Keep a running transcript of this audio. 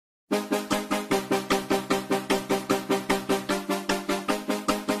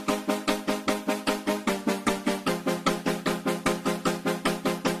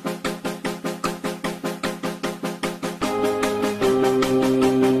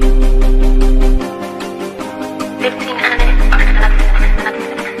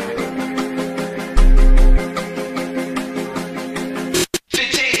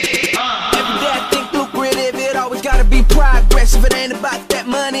If it ain't about that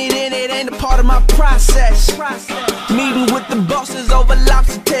money, then it ain't a part of my process. Meeting with the bosses over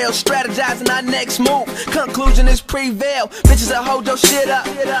lobster tails, strategizing our next move. Conclusion is prevail. Bitches that hold your shit up,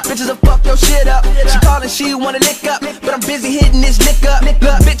 bitches that fuck your shit up. She callin', she wanna lick up, but I'm busy hitting this lick up.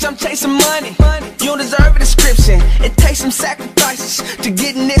 Look, bitch, I'm chasing money. You don't deserve a description. It takes some sacrifices to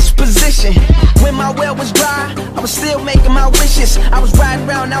get in this position. When my well was dry, I was still making my wishes. I was riding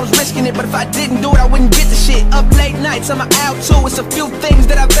around, I was risking it, but if I didn't do it, I wouldn't get the shit. Up late nights, I'm out too. It's a few things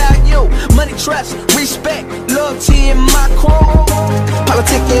that I value: money, trust, respect, loyalty in my crew.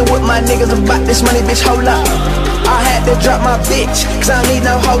 Politicking with my niggas about this money, bitch, hold up. I had to drop my bitch, cause I don't need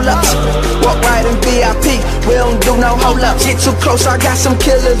no hold ups. Walk right in VIP, we don't do no hold ups. Get too close, I got some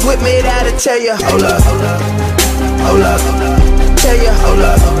killers with me that'll tell you, hold up, hold up, tell you, hold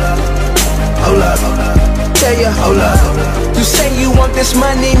up, hold up, tell you, hold up. You say you want this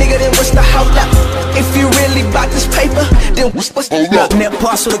money, nigga, then what's the hold up? If you really bout this paper, then what's the look? Net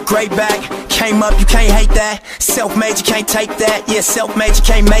parcel with a great bag. Came up, you can't hate that. Self-made, you can't take that. Yeah, self-made, you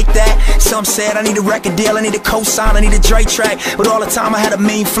can't make that. Some said I need a record deal, I need a co-sign, I need a Dre track. But all the time I had a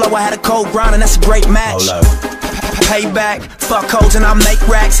mean flow, I had a cold grind, and that's a great match. Payback, fuck hoes and I make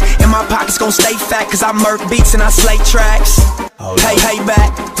racks. And my pockets gon' stay fat, cause I murk beats and I slay tracks.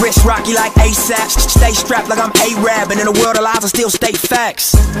 Payback, wrist rocky like ASAP. Stay strapped like I'm A-Rab, and in a world of lies I still state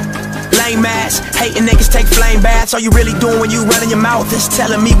facts. Lame ass, hating niggas take flame baths. All you really doing when you running your mouth is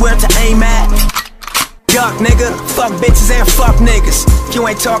telling me where to aim at. Yuck, nigga, fuck bitches and fuck niggas. If you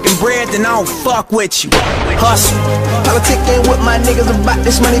ain't talking bread, then I don't fuck with you. Hustle. Politicking with my niggas about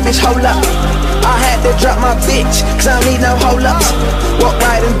this money, bitch, hold up. I had to drop my bitch, cause I don't need no hold ups. Walk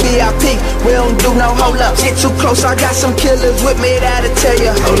right in VIP, we don't do no hold ups. Get too close, I got some killers with me that'll tell you,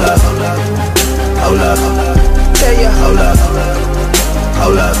 hold up, hold up, tell you, hold up,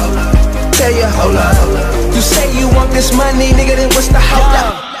 hold up, tell you, hold up. You say you want this money, nigga, then what's the hold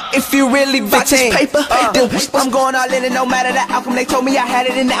up? If you really bout this paper, then I'm going all in, and no matter the outcome. They told me I had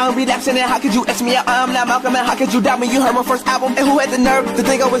it and now I'm relapsing, and how could you X me out? I'm not Malcolm, and how could you doubt me? You heard my first album, and who had the nerve to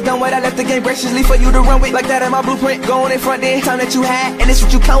think I was done with? I left the game graciously for you to run with. Like that in my blueprint, going in front then. Time that you had, and it's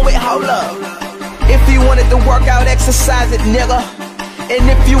what you come with, hold up. If you wanted to work out, exercise it, nigga. And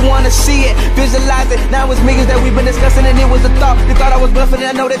if you wanna see it, visualize it. Now it's millions that we've been discussing, and it was a thought. They thought I was bluffing, and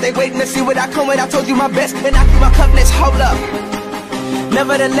I know that they waiting to see what I come with. I told you my best, and I keep my covenants, hold up.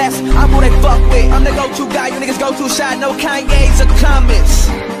 Nevertheless, I'm who they fuck with. I'm the go-to guy, you niggas go too shy. No Kanye's or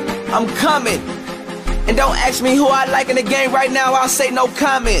comments. I'm coming. And don't ask me who I like in the game right now, I'll say no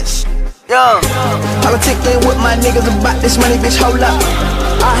comments. Yeah. Politicking with my niggas about this money, bitch, hold up.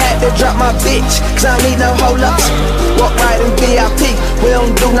 I had to drop my bitch, cause I don't need no hold ups. Walk right in VIP, we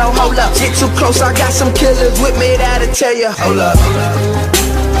don't do no hold ups. Get too close, I got some killers with me that'll tell you, hold up,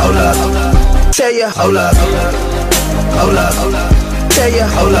 hold up, tell you, hold up, hold up, tell you,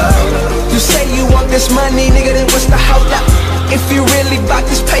 hold up. You say you want this money, nigga, then what's the hold up? If you really bout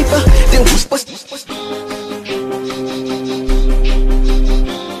this paper, then what's